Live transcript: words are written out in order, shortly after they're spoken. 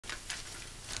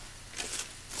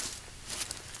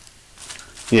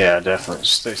Yeah, definitely.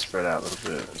 Just stay spread out a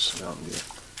little bit. Just don't get...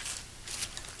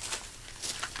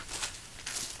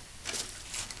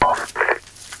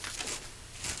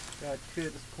 Got two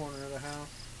at this corner of the house.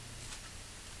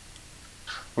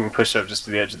 We can push up just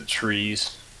to the edge of the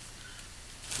trees.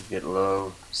 Get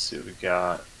low, see what we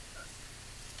got.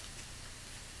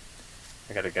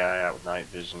 I got a guy out with night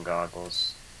vision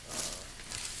goggles.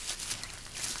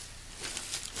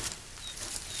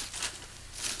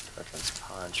 Reference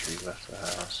pine tree left the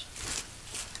house.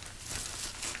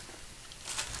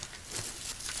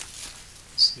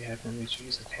 Does he have any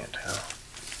trees? I can't tell.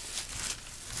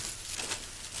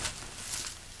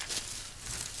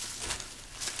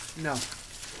 No.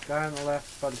 Guy on the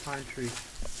left by the pine tree.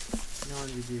 No one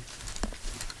did you.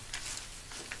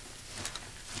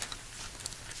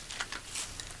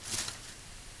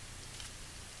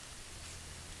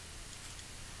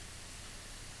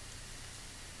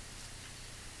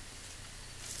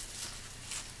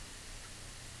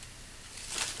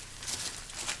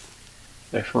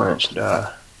 They flinched.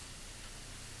 I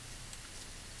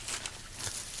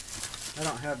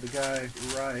don't have the guy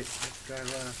right. This guy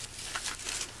left.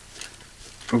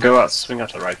 Go out, swing out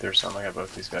to the right there, son. I got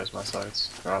both these guys my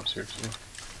sides. Rob's here too.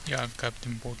 Yeah, I've got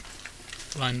them both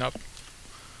lined up.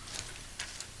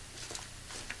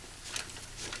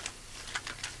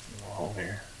 Hole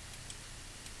here.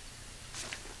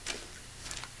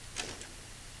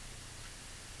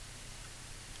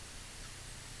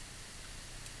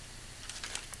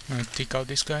 I'm gonna take out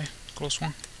this guy, close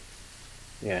one.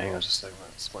 Yeah, hang on just a second.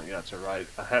 Let's point you out to the right.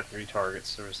 I had 3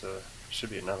 targets. There was should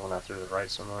be another one out there to the right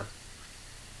somewhere.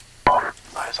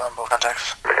 Eyes on both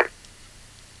contacts.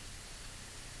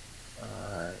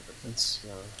 Alright, let's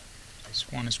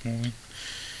This one is moving.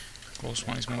 Close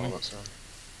one is moving.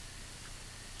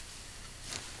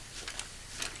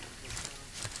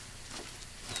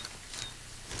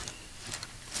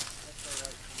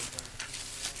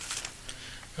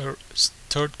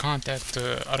 Third contact,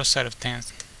 other side of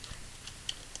 10th.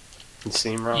 You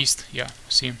see him, Rob? East, yeah,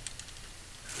 see him.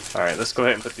 Alright, let's go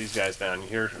ahead and put these guys down. You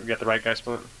hear? We got the right guy,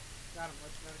 Splint? Got him.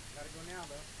 Gotta go now,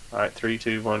 though. Alright, 3,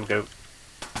 2, 1, go.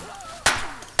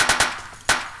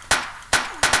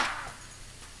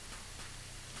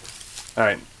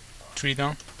 Alright. 3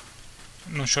 down.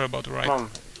 I'm not sure about the right. Come on.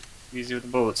 Easy with the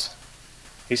bullets.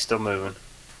 He's still moving.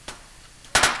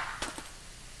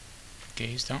 Okay,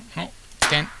 he's down. No,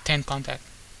 10 contact.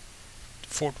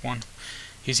 Fourth one.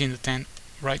 He's in the tent,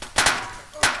 right.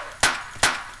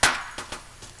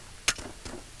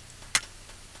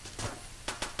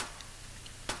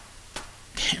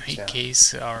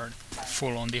 AKs are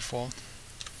full on default.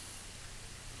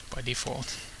 By default.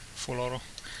 Full auto.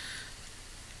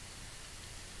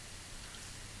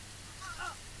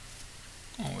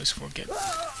 Always forget.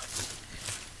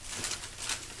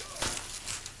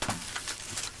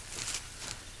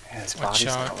 Yeah, his Watch body's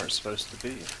out. not where it's supposed to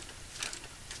be.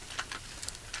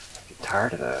 I get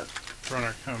tired of that.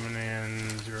 Runner coming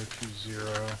in 020.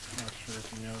 Not sure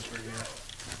if he knows where he is.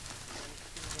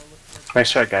 Make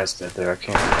sure that guy's dead there. I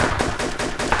can't.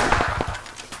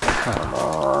 Come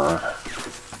on.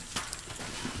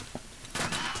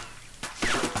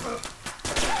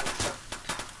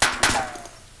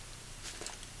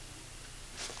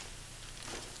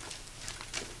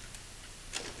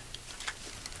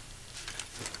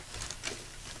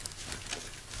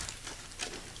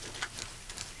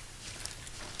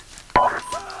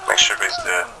 Make sure he's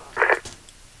dead.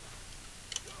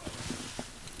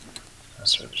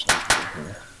 That's right, there's nothing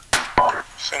here.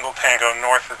 Single tango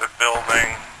north of the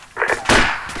building.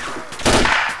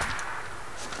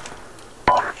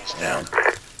 He's down.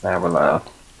 Now we're loud.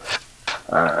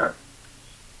 Alright.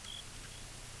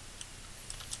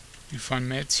 You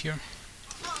find meds here?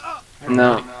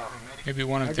 No. Maybe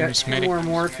one I of them got is 2 medic. more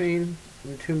morphine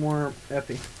and 2 more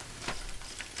epi.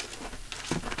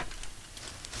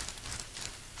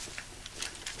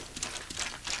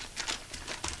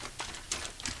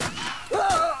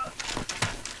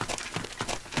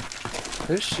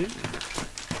 Who's shooting?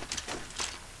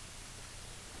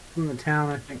 From the town,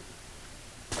 I think.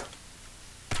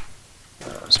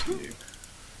 That must be you.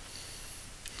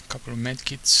 Couple of med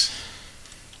kits.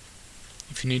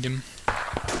 If you need them. Oh,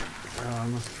 I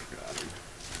must have forgotten.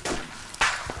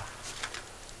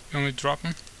 You want me to drop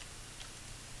them?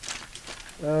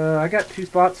 I got 2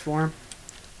 spots for him.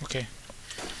 Okay.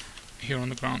 Here on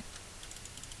the ground.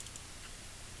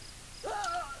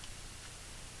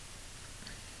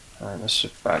 Alright, let's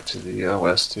shift back to the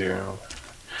west here.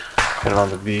 Head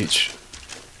on the beach.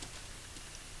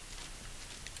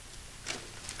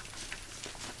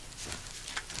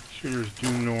 Shooters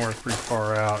due north, pretty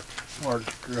far out. Large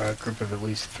group of at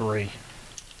least 3.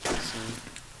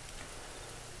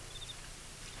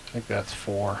 I think that's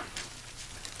 4.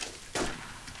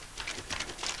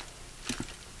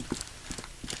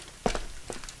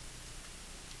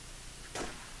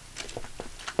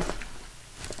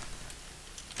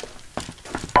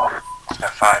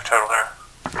 Got 5 total there.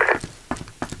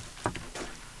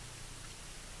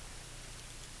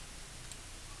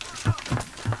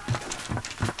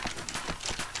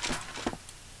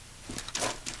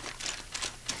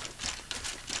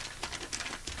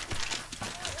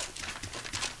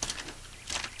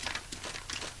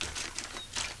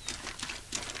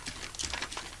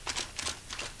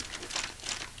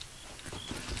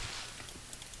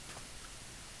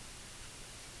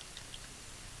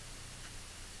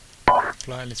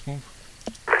 Fly, let's move.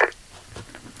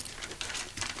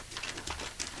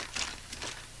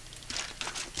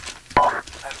 I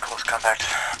have close contact.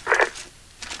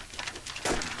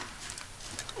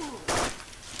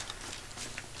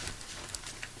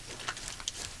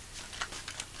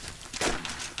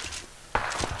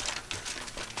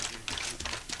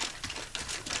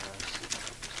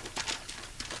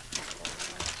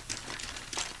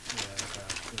 Yeah, about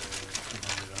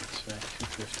 200, I'd say.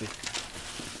 250.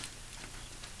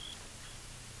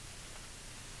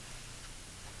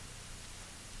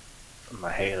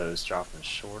 My halo is dropping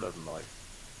short of him by like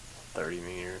 30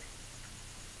 meters.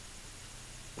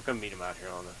 We're gonna meet him out here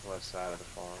on the west side of the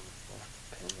farm. We'll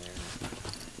pin there.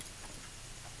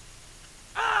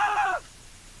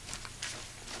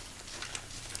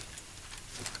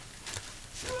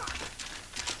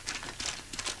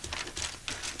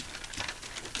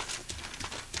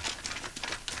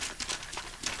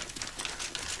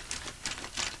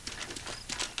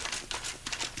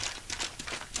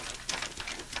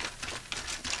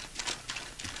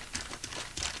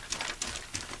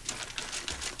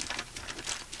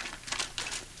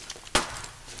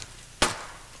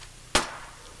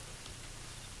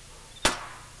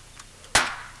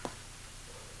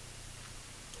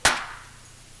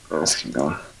 Let's keep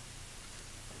going.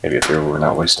 Maybe if we're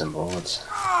not wasting bullets.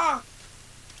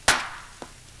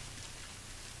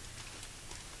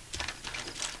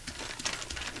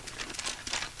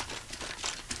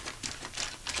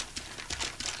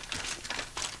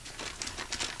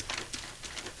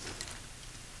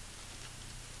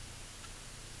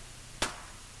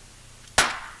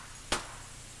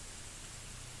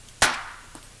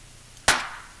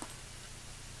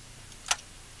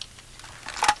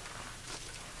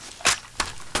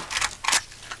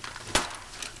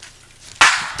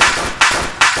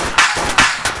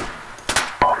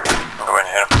 I'll go ahead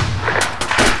and hit him.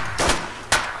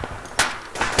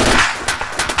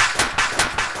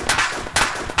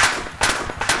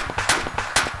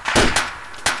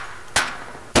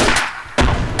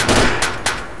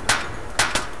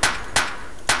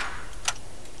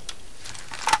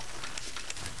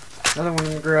 Another one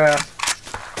in the grass.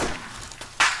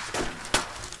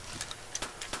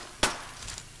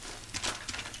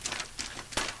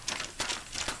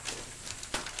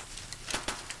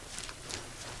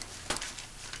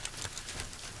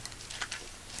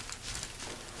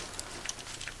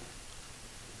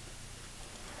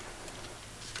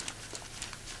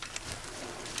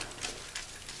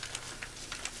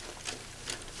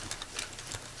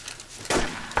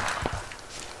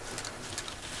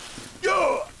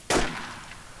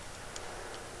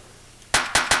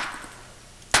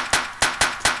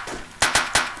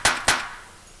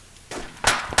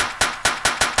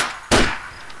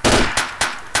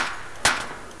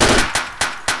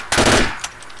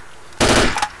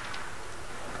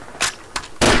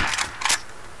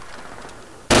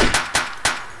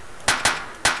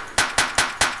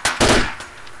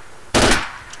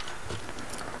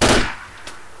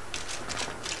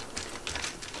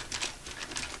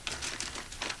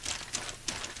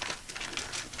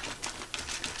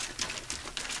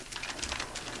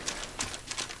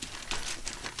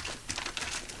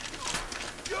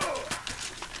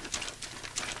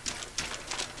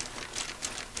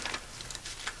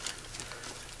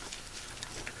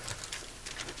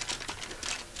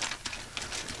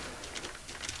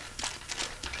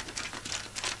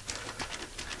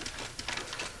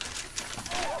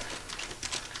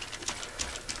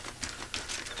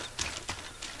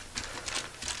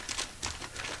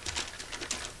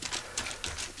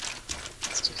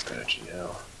 Let's just go to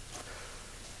GL.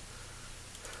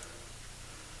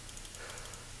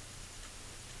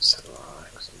 So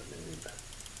relax on the noob.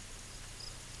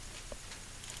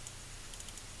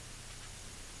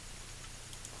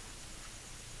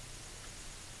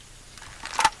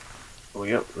 Well,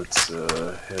 yep, let's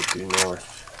head due north.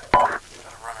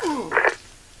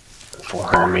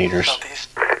 400 meters. Southeast.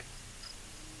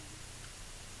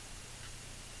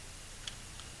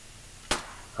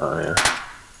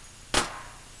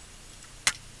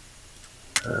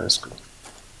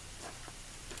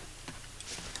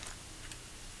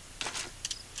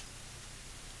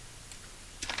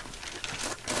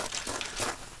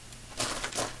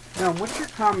 Now, what's your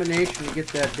combination to get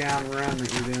that down run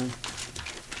that you're doing?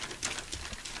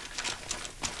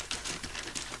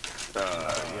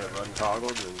 Yeah, run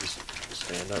toggled and just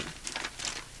stand up.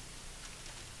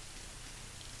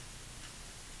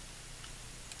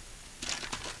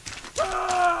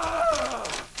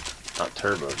 Not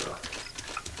turbo though.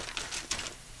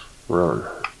 Run.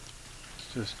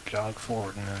 It's just jog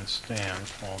forward and then stand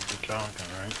while you're jogging,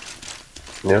 right?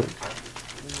 Yep.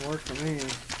 Didn't work for me.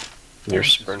 You're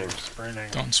Just sprinting. Sprinting.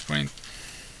 Don't sprint.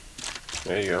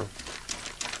 There you go.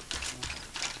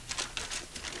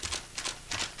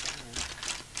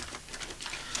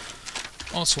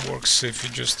 Also works if you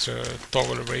just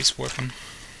toggle a race weapon.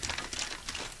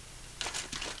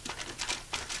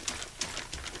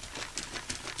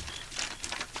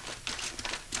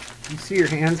 You see your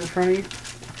hands in front of you?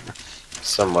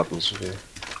 Some weapons do.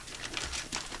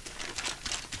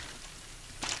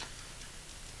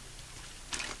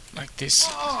 Like this.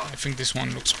 I think this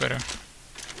one looks better.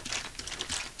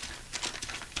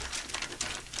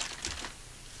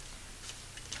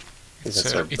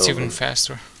 It's even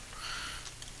faster.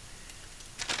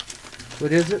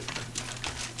 What is it?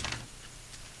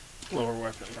 Lower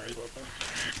weapon, right weapon.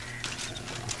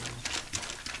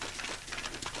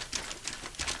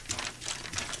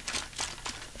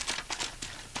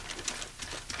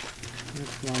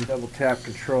 It's on double tap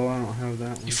control. I don't have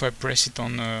that one. If I press it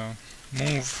on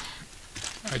move,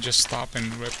 I just stop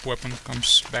and weapon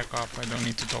comes back up. I don't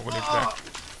need to toggle it back.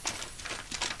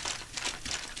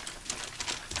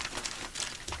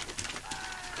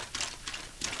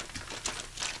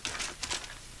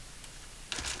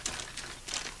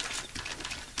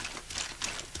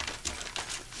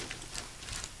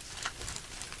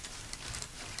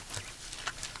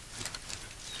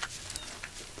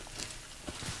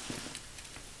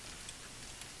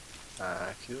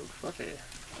 I killed Fluffy.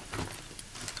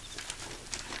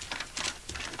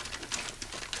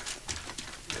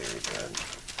 Very good.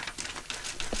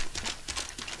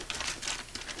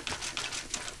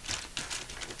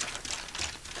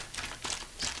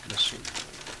 Mission.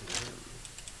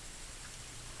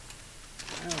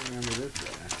 I don't remember this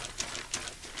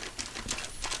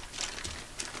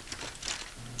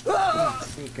guy.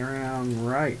 Sneak around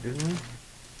right, didn't we?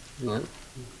 Yep.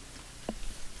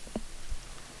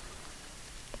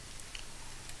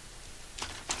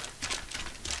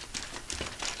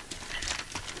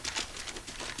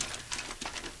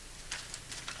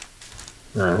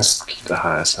 Alright, let's keep the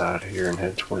high side here and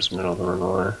head towards the middle of the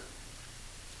runway.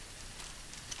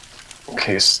 In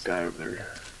case this guy over there,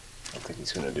 I don't think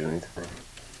he's gonna do anything.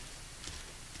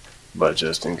 But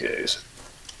just in case.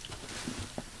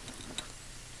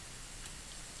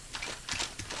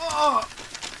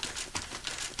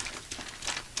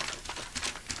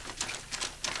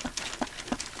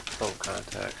 Full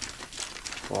contact.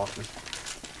 Walking.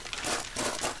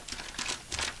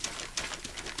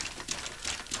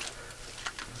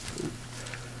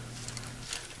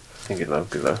 Good luck,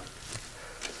 good luck.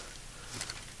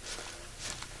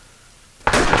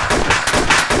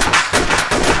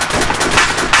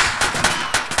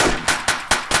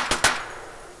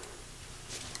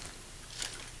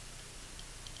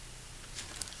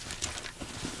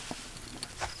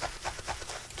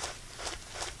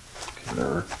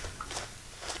 No.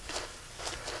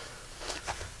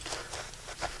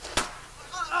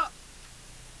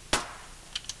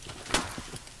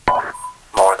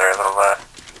 More there, a little left.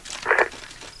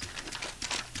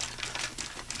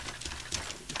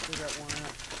 Still got one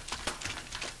up.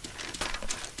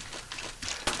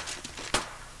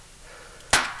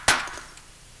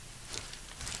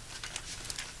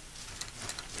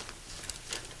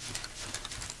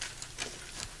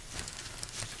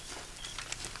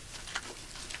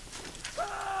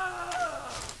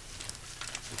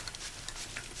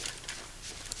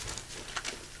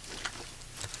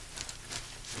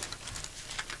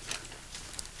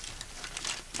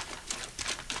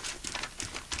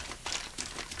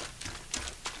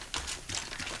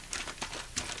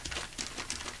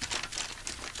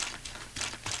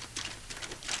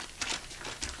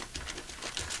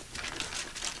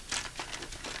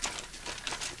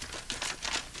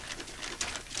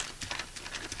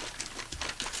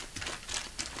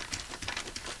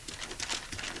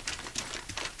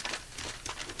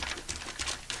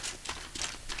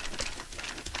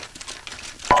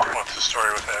 What's the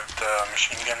story with that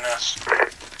machine gun nest?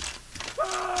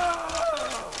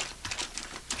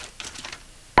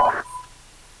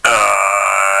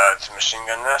 It's a machine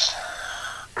gun nest?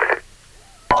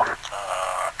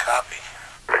 Copy.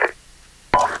 I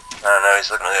don't know, he's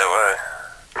looking the other way.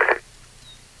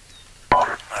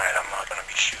 Alright, I'm not gonna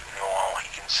be shooting while he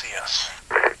can see us.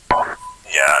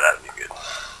 Yeah, that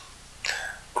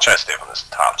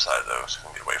low, so I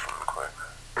can get away from him quick.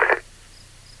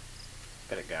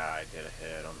 Got a guy dead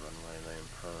ahead on runway laying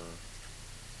prone.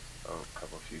 Oh, a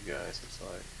couple few guys, it's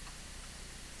like.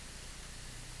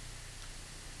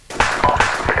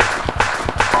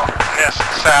 Yes,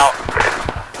 south.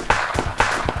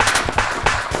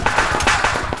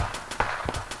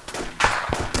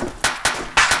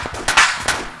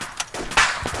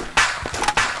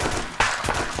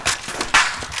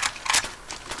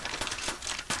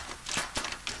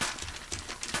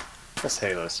 This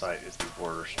Halo site is the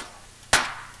worst.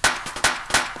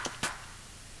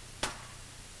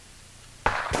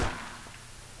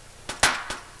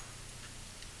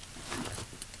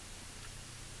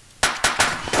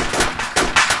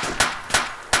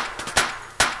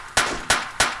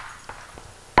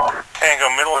 Tango,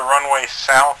 middle of the runway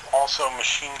south, also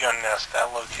machine gun nest,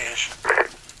 that location.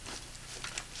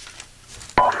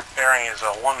 Bearing is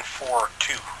a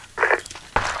 142.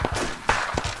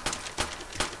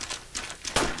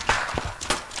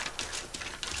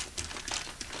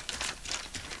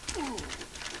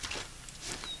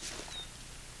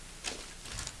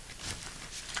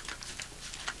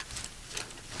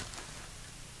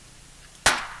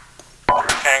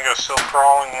 Tango still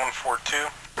crawling, 142.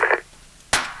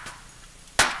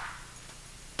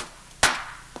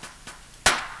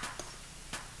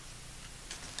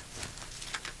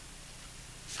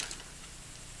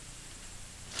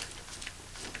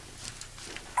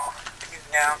 He's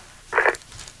down.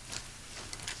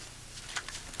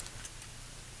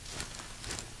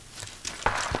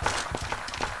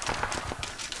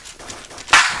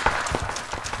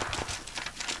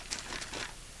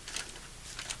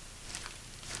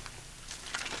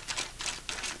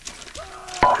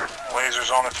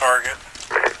 Lasers on the target.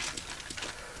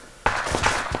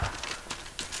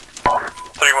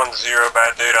 310,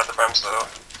 bad dude out the brimstone.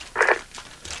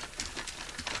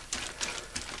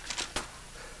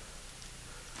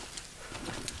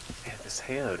 Man, this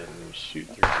Halo didn't even shoot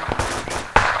through.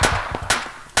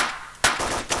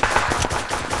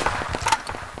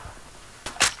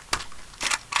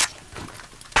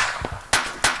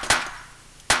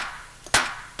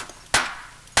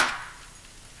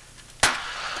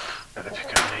 Gotta pick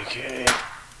up an AK.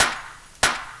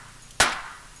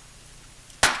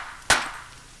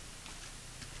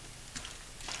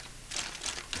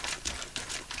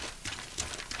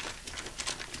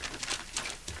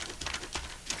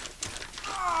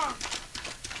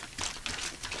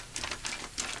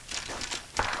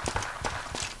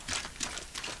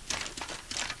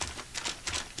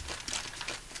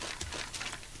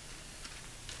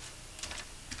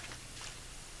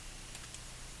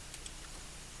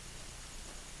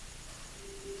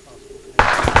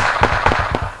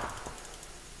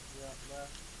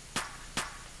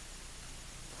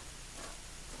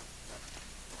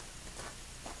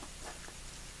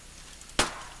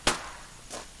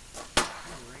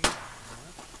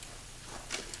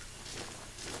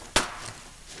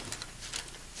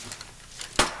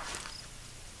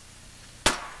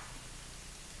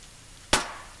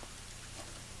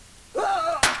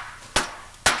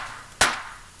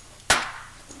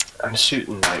 I'm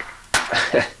shooting like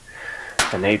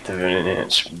an eighth of an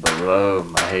inch below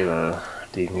my Halo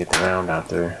to even get the round out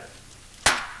there.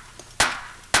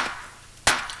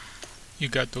 You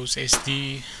got those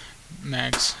SD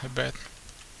mags, I bet.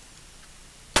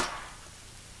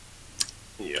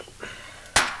 Yep.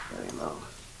 There you go.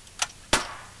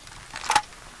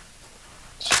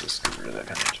 Let's just get rid of that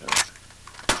kind of junk.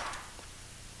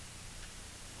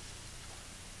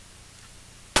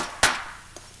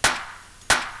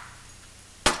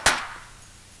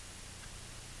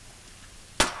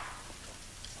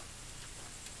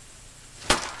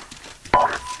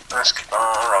 Let's keep on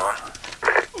rolling.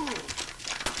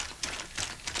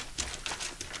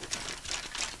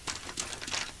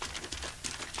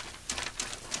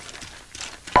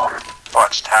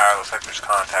 Watch tower, looks like there's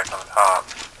contact on the top.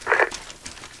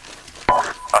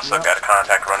 Also got a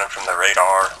contact running from the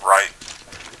radar right.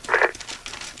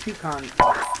 Two Two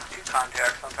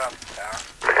contacts on top of the tower.